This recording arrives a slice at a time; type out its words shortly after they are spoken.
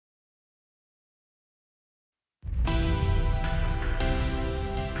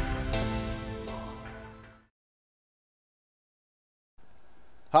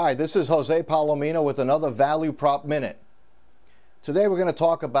Hi, this is Jose Palomino with another ValueProp Minute. Today we're going to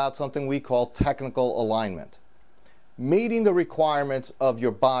talk about something we call technical alignment. Meeting the requirements of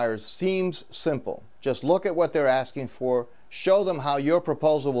your buyers seems simple. Just look at what they're asking for, show them how your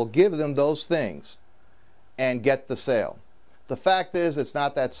proposal will give them those things, and get the sale. The fact is, it's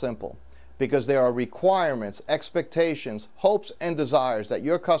not that simple, because there are requirements, expectations, hopes, and desires that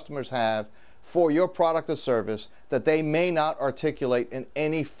your customers have for your product or service that they may not articulate in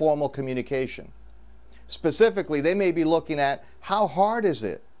any formal communication. Specifically, they may be looking at how hard is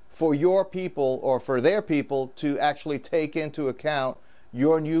it for your people or for their people to actually take into account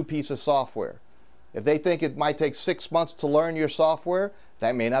your new piece of software. If they think it might take 6 months to learn your software,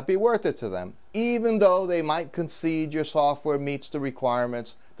 that may not be worth it to them, even though they might concede your software meets the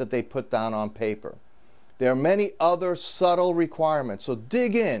requirements that they put down on paper. There are many other subtle requirements, so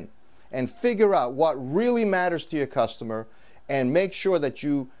dig in and figure out what really matters to your customer and make sure that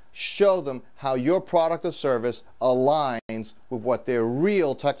you show them how your product or service aligns with what their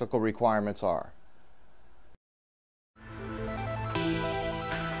real technical requirements are.